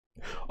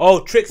Oh,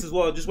 tricks as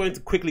well. I just wanted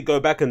to quickly go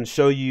back and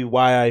show you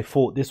why I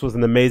thought this was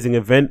an amazing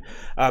event.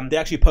 They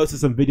actually posted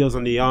some videos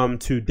on the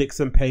to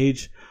Dixon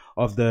page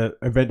of the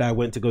event that I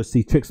went to go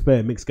see Tricks play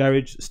at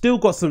Mick'sGarage. Still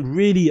got some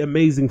really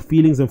amazing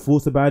feelings and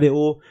thoughts about it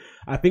all.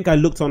 I think I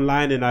looked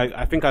online and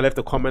I think I left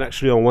a comment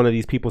actually on one of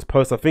these people's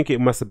posts. I think it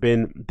must have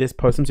been this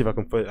post. Let me see if I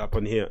can put it up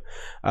on here.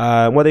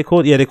 What are they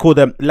called? Yeah, they called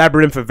them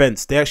Labyrinth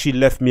Events. They actually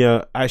left me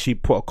I actually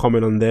put a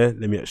comment on there.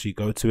 Let me actually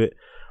go to it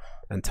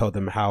and tell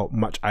them how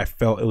much I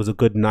felt it was a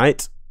good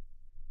night.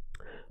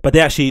 But they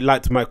actually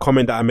liked my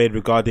comment that I made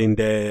regarding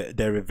their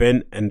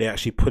event, and they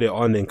actually put it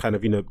on and kind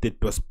of, you know, did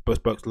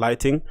bespoke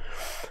lighting.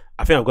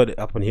 I think I've got it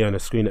up on here on the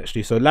screen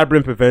actually. So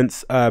Labyrinth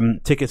Events,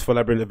 tickets for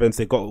Labyrinth Events,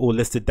 they got all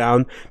listed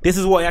down. This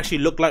is what it actually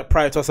looked like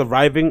prior to us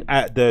arriving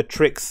at the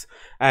Tricks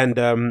and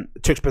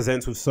Tricks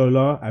Presents with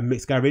Solar and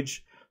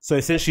Mick'sGarage. So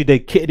essentially they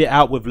kitted it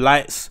out with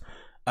lights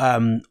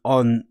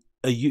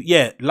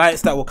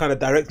lights that were kind of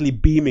directly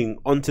beaming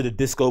onto the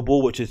disco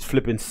ball, which is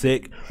flipping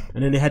sick.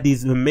 And then they had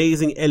these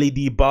amazing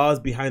LED bars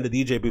behind the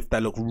DJ booth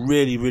that look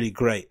really, really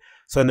great.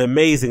 So an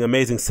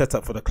amazing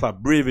setup for the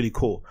club. Really, really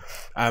cool.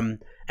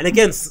 And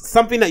again,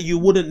 something that you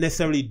wouldn't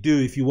necessarily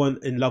do if you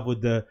weren't in love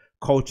with the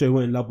culture, you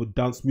weren't in love with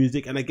dance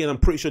music. And again, I'm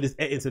pretty sure this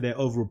ate into their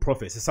overall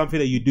profits. It's something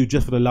that you do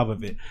just for the love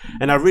of it.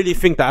 And I really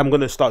think that I'm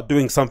going to start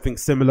doing something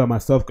similar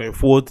myself going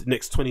forward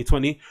next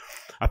 2020.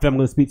 I think I'm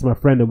going to speak to my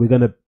friend and we're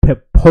going to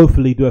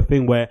hopefully do a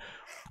thing where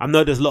I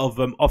know there's a lot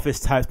of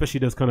office types, especially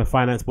those kind of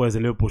finance boys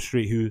in Liverpool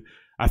Street who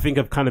I think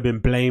have kind of been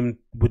blamed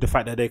with the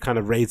fact that they're kind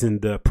of raising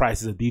the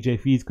prices of DJ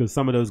fees, because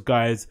some of those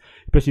guys,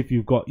 especially if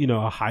you've got, you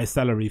know, a high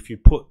salary, if you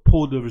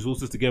pull the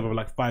resources together of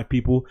like 5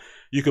 people,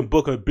 you can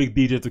book a big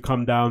DJ to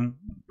come down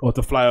or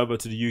to fly over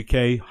to the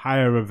UK,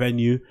 hire a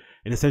venue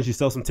and essentially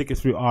sell some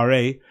tickets through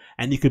RA,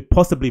 and you could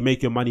possibly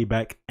make your money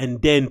back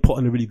and then put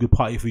on a really good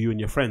party for you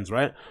and your friends,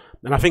 right?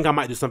 And I think I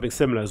might do something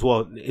similar as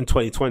well in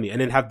 2020, and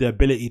then have the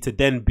ability to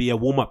then be a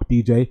warm-up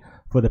DJ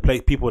for the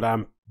people that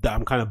I'm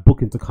kind of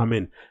booking to come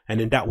in. And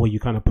in that way you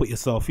kind of put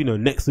yourself, you know,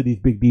 next to these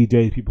big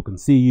DJs. People can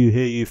see you,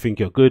 hear you, think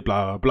you're good,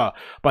 blah blah blah.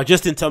 But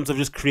just in terms of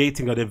just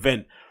creating an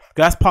event,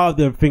 that's part of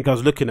the thing I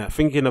was looking at,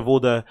 thinking of all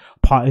the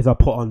parties I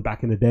put on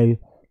back in the day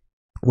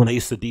when I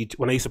used to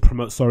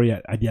promote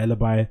at the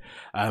Alibi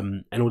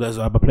and all those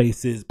other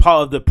places.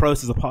 Part of the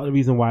process, or part of the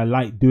reason why I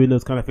like doing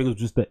those kind of things was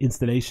just the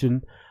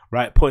installation,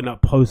 right? Putting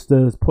up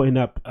posters, putting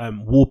up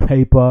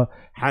wallpaper,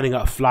 handing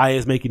out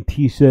flyers, making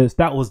t-shirts.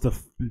 That was the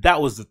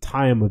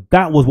time.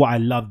 That was what I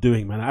loved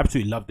doing, man. I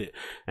absolutely loved it,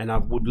 and I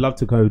would love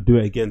to kind of do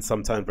it again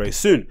sometime very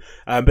soon.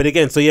 But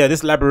again, so yeah,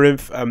 this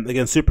Labyrinth,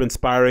 again, super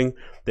inspiring.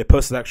 They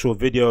posted an actual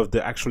video of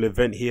the actual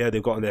event here.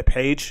 They've got on their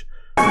page.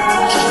 This is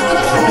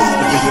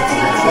the video from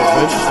the actual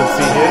event. You can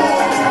see here.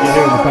 You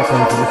hear in the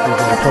background for this is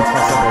a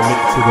podcast. I'll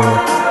link to the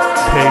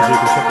page. You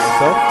can check it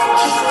yourself.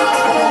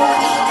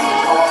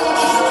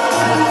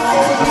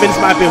 I think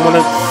this might have been one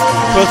of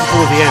closest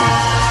towards the end.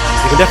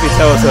 You can definitely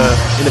tell it's an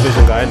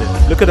Innervision guy, isn't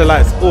it? Look at the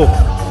lights. Oh,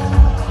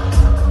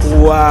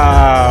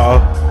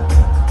 wow,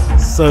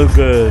 so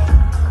good,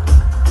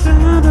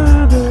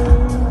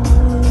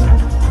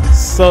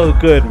 so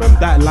good, man.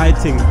 That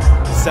lighting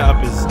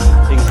setup is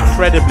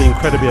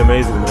incredibly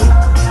amazing,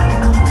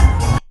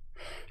 man.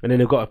 And then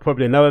they've got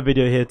probably another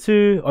video here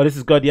too. Oh, this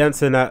is God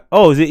Jansen at,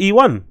 oh, is it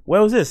E1?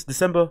 Where was this?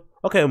 December?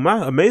 Okay,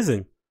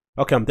 amazing.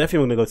 Okay, I'm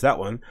definitely going to go to that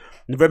one.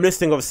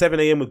 Reminiscing of 7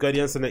 AM with Gerd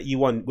Jansen at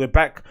E1. We're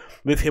back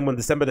with him on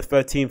December the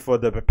 13th for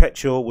the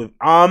Perpetual with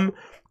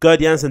Gerd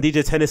Jansen,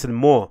 DJ Tennis and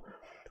more.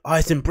 Oh,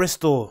 it's in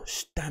Bristol.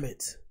 Damn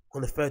it.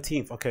 On the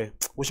 13th. Okay,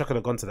 wish I could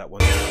have gone to that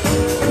one. I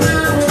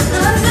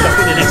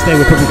think the next day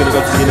we're probably going to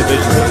go to the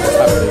Innervisions when it's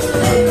happening.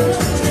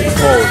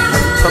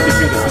 Probably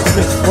think it's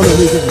next following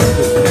week, isn't it?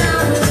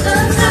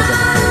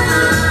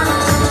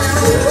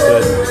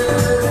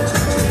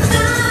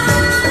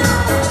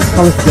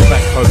 Can't wait to get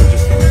back home and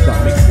just start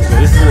mixing. So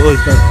this is what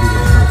always does do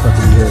this kind of stuff in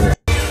the year.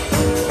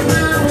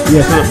 Yeah,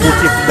 it's on the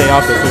 14th day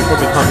after, so we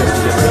probably can't get to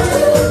get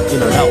that one. You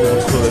know, that was a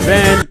cool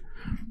event.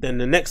 Then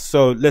the next,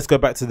 so let's go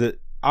back to the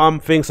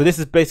thing. So this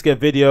is basically a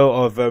video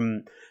of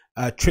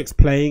Tricks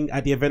playing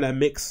at the event at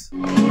Mix.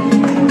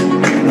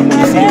 And when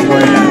you see him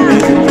wearing that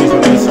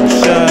amazing Jason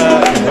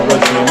shirt, and they're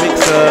running a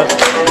mixer,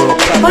 they're all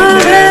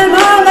clapping there.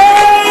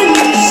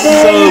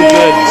 So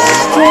good,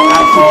 man.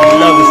 Absolutely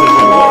love this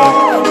event.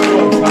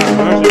 What a time,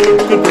 man.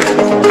 Good version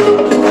of this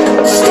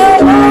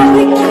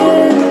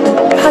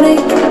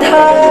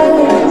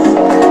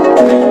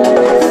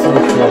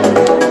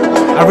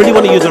I really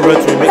want to use a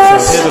rotary mixer. I've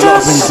heard a lot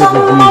of really good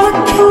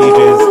reviews from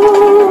DJs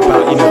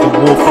about, you know, the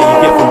warmth that you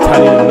get from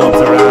turning the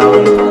knobs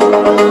around,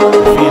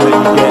 the feeling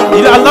you get.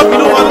 You know, I love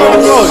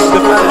as well.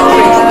 The fact that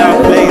Tricks now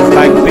plays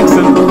like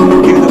Vixen,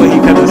 even the way he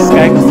kind of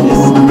skanks,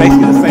 it's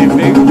basically the same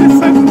thing. It's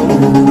so cool.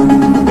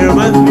 It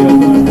reminds me of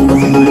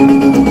what's his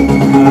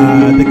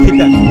name? The kid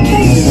that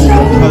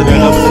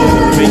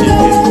Romanian kid,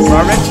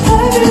 Raresh.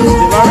 Is it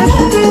Raresh?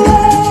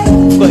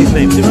 I've got his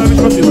name. Is it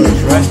Raresh? Must be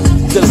Raresh, right?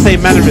 He's got the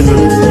same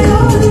mannerisms.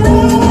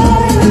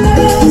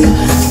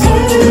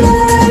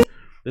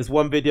 There's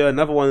one video,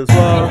 another one as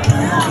well.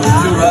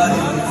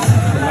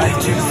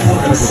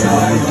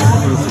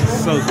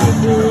 So good.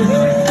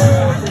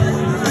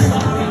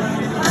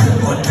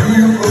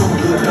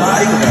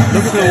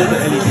 Look at all the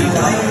LEDs.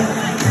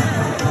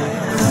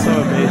 So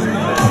amazing.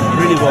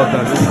 Really well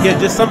done. And again,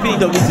 just something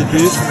you don't need to do.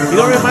 You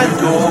know what it reminds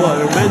me of?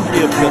 It reminds me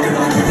of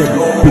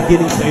the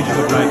beginning stages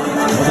of like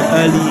the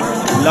early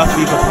Love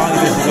Fever parties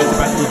that you go to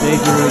back in the day.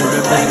 You remember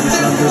in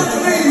East London?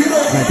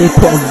 Like they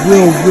put a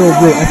real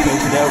effort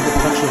into their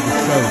production of the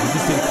show. It's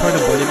just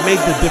incredible. It made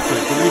the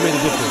difference. It really made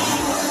a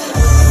difference.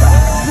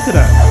 Look at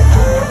that.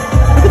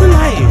 Look at the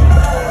lighting.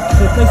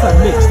 For a place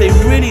like Mick's, they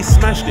really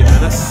smashed it,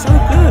 man. That's so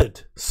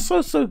good.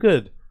 So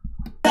good.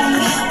 Another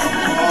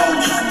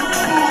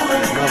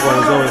one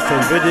is always the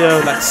same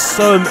video. Like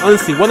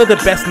honestly, one of the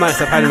best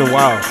nights I've had in a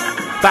while.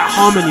 That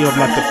harmony of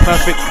like the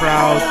perfect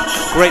crowd,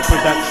 great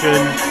production,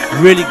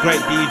 really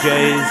great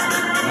DJs,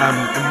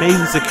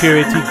 amazing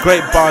security,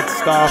 great bar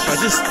staff,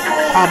 just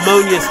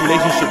harmonious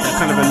relationship that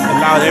kind of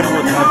allowed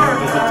everyone to have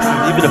a good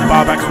time. Even the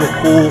barbacks were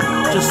cool.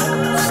 Just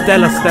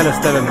stellar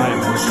night,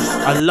 man.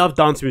 I love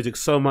dance music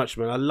so much,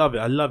 man. I love it.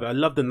 I love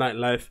the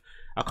nightlife.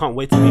 I can't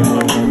wait to be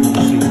more involved in the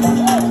scene.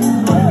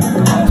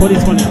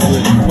 2020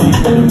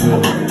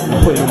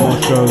 I'm putting on more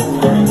shows,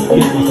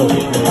 getting myself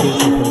in there, getting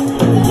some friends to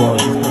play as well.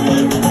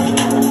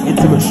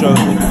 Intimate shows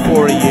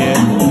for a year,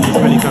 just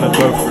really kind of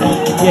go through.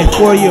 Yeah,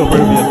 for a year would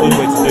probably be a good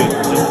way to do it.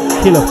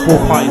 Just kill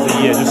 4 parties a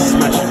year, just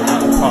smashing it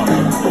out of the park.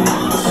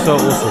 It's so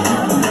awesome.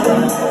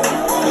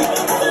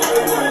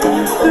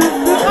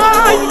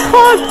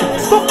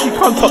 You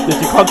can't top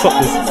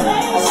this.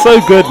 So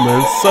good,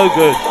 man, so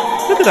good.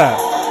 Look at that.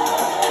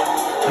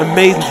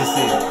 Amazing to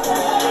see.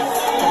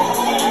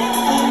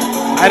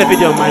 I had a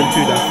video of mine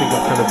too that I think I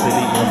kind of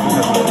deleted. I think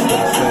that's what I was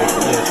going to say.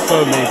 But yeah, it's so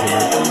amazing,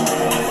 man.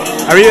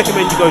 I really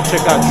recommend you go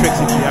check out Tricks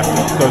if you have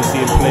to go see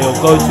him play, or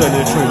go to an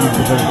electronic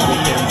music event on the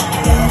weekends.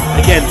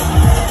 Again,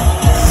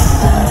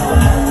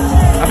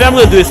 I think I'm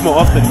going to do this more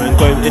often, man,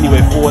 going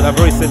anywhere forward. I've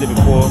already said it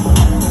before.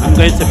 I'm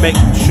going to make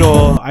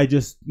sure I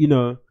just,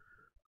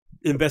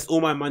 invest all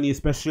my money,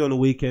 especially on the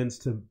weekends,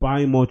 to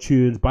buy more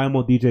tunes, buy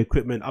more DJ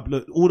equipment,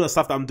 upload all the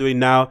stuff that I'm doing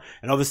now,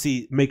 and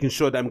obviously making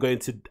sure that I'm going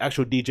to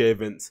actual DJ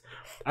events.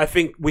 I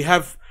think we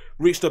have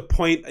reached a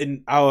point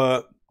in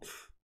our,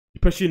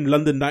 especially in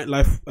London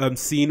nightlife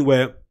scene,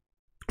 where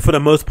for the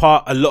most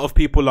part, a lot of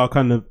people are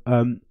kind of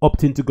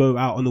opting to go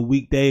out on a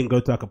weekday and go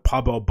to like a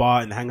pub or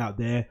bar and hang out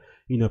there.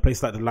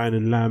 Place like the Lion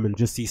and Lamb, and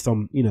just see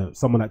someone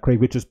like Craig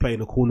Richards play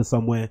in a corner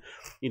somewhere.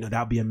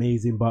 That'd be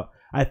amazing. But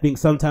I think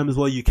sometimes as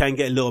well, you can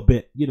get a little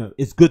bit,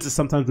 it's good to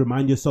sometimes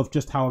remind yourself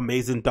just how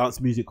amazing dance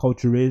music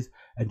culture is,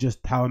 and just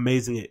how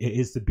amazing it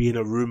is to be in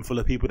a room full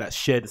of people that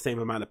share the same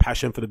amount of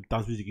passion for the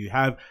dance music you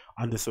have,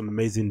 under some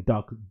amazing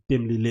dark,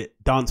 dimly lit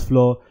dance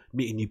floor,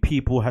 meeting new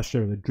people,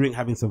 sharing a drink,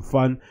 having some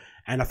fun.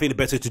 And I think the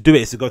best way to do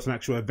it is to go to an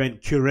actual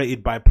event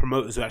curated by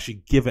promoters who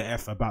actually give a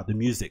F about the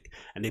music,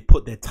 and they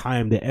put their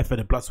time, their effort,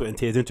 their blood, sweat and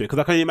tears into it. Because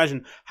I can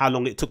imagine how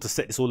long it took to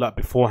set this all up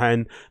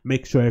beforehand,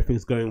 make sure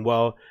everything's going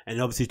well,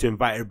 and obviously to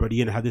invite everybody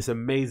in and have this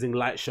amazing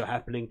light show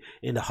happening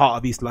in the heart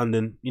of East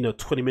London,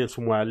 20 minutes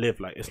from where I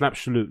live. Like, it's an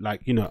absolute,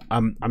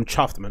 I'm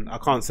chuffed, man. I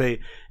can't say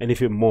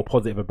anything more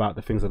positive about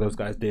the things that those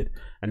guys did.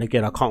 And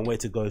again, I can't wait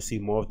to go see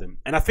more of them.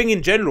 And I think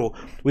in general,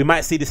 we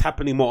might see this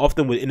happening more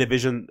often with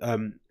Innervision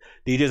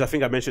DJs. I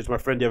think I mentioned to my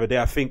friend the other day,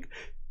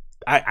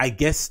 I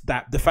guess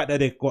that the fact that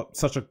they've got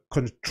such a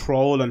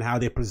control on how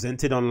they're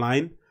presented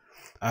online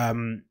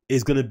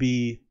is going to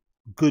be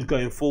good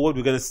going forward.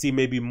 We're going to see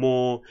maybe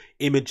more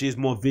images,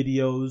 more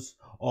videos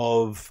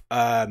of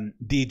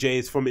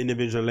DJs from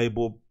Innervision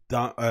label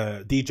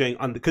DJing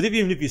under, because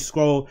even if you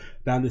scroll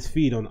down this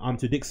feed on Arm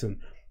to Dixon,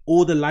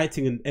 all the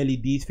lighting and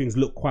LED things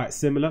look quite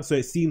similar. So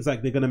it seems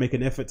like they're going to make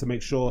an effort to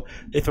make sure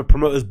if a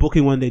promoter's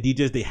booking one of their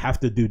DJs, they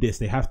have to do this.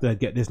 They have to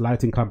get this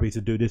lighting company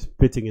to do this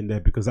fitting in there,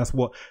 because that's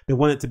what they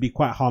want it to be,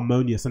 quite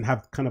harmonious and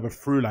have kind of a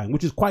through line,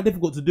 which is quite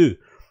difficult to do.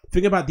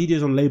 Think about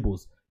DJs on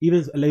labels,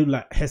 even a label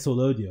like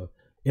Hessel Audio.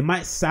 It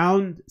might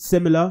sound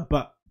similar,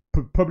 but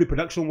probably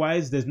production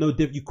wise, there's no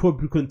diff. You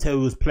couldn't tell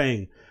who was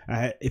playing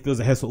if it was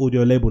a Hessel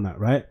Audio label night,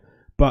 right?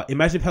 But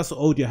imagine if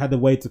Hessel Audio had a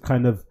way to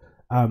kind of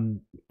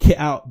kit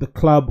out the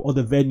club or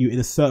the venue in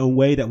a certain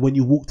way that when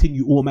you walked in,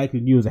 you automatically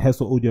knew it was a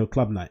Hessel Audio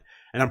club night.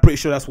 And I'm pretty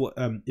sure that's what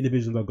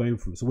Innervisions are going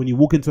through. So when you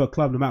walk into a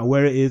club, no matter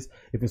where it is,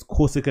 if it's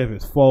Corsica, if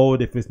it's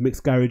Forward, if it's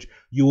Mick'sGarage,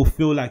 you will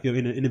feel like you're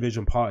in an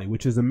Innervision party,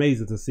 which is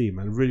amazing to see,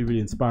 man. Really,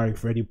 really inspiring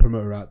for any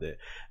promoter out there,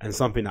 and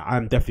something that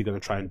I'm definitely going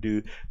to try and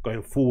do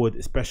going forward,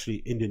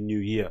 especially in the new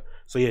year.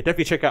 So yeah,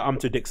 definitely check out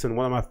to Dixon,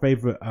 one of my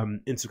favorite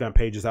Instagram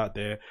pages out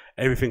there.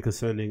 Everything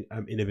concerning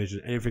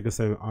Innervision, everything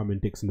concerning Arm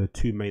and Dixon, the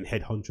two main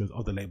head honchos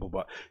of the label.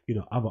 But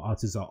other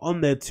artists are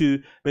on there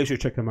too. Make sure you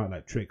check them out,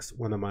 like Tricks,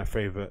 one of my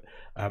favorite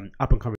up and coming